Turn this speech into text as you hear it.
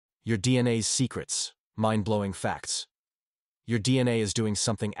Your DNA's secrets. Mind-blowing facts. Your DNA is doing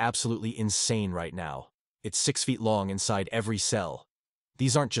something absolutely insane right now. It's 6 feet long inside every cell.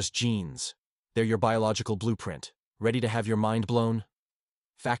 These aren't just genes. They're your biological blueprint. Ready to have your mind blown?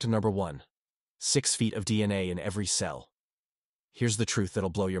 Fact number 1. 6 feet of DNA in every cell. Here's the truth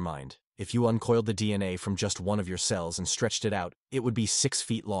that'll blow your mind. If you uncoiled the DNA from just one of your cells and stretched it out, it would be 6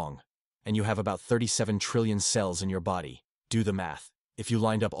 feet long. And you have about 37 trillion cells in your body. Do the math. If you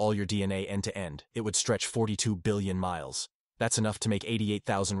lined up all your DNA end to end, it would stretch 42 billion miles. That's enough to make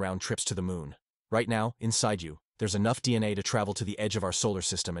 88,000 round trips to the moon. Right now, inside you, there's enough DNA to travel to the edge of our solar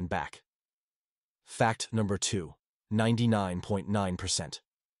system and back. Fact number 2. 99.9%.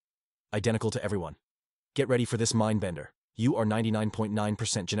 Identical to everyone. Get ready for this mind-bender. You are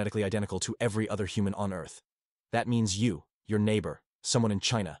 99.9% genetically identical to every other human on Earth. That means you, your neighbor, someone in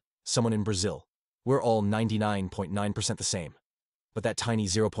China, someone in Brazil. We're all 99.9% the same. But that tiny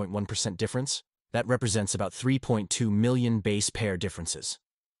 0.1% difference? That represents about 3.2 million base pair differences.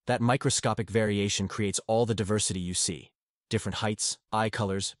 That microscopic variation creates all the diversity you see. Different heights, eye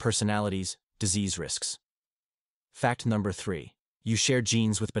colors, personalities, disease risks. Fact number 3. You share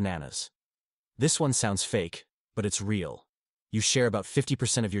genes with bananas. This one sounds fake, but it's real. You share about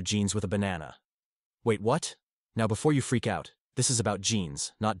 50% of your genes with a banana. Wait, what? Now before you freak out, this is about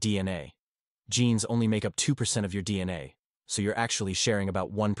genes, not DNA. Genes only make up 2% of your DNA, so you're actually sharing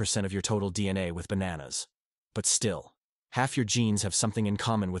about 1% of your total DNA with bananas. But still, half your genes have something in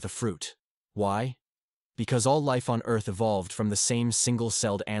common with a fruit. Why? Because all life on Earth evolved from the same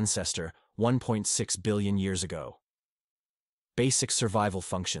single-celled ancestor 1.6 billion years ago. Basic survival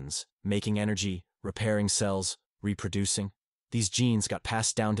functions, making energy, repairing cells, reproducing. These genes got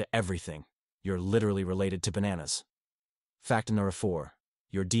passed down to everything. You're literally related to bananas. Fact number 4.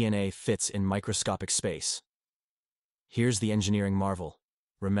 Your DNA fits in microscopic space. Here's the engineering marvel.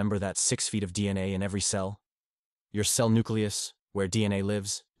 Remember that 6 feet of DNA in every cell? Your cell nucleus, where DNA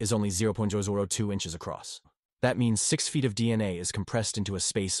lives, is only 0.002 inches across. That means 6 feet of DNA is compressed into a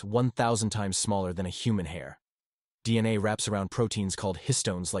space 1,000 times smaller than a human hair. DNA wraps around proteins called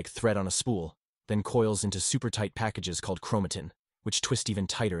histones like thread on a spool, then coils into super tight packages called chromatin, which twist even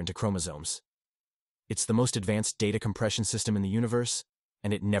tighter into chromosomes. It's the most advanced data compression system in the universe,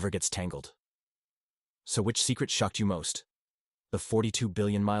 and it never gets tangled. So which secret shocked you most? The 42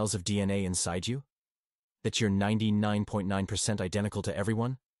 billion miles of DNA inside you? That you're 99.9% identical to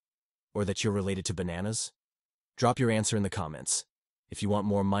everyone? Or that you're related to bananas? Drop your answer in the comments. If you want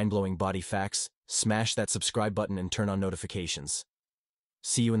more mind-blowing body facts, smash that subscribe button and turn on notifications.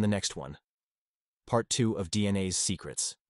 See you in the next one. Part 2 of DNA's secrets.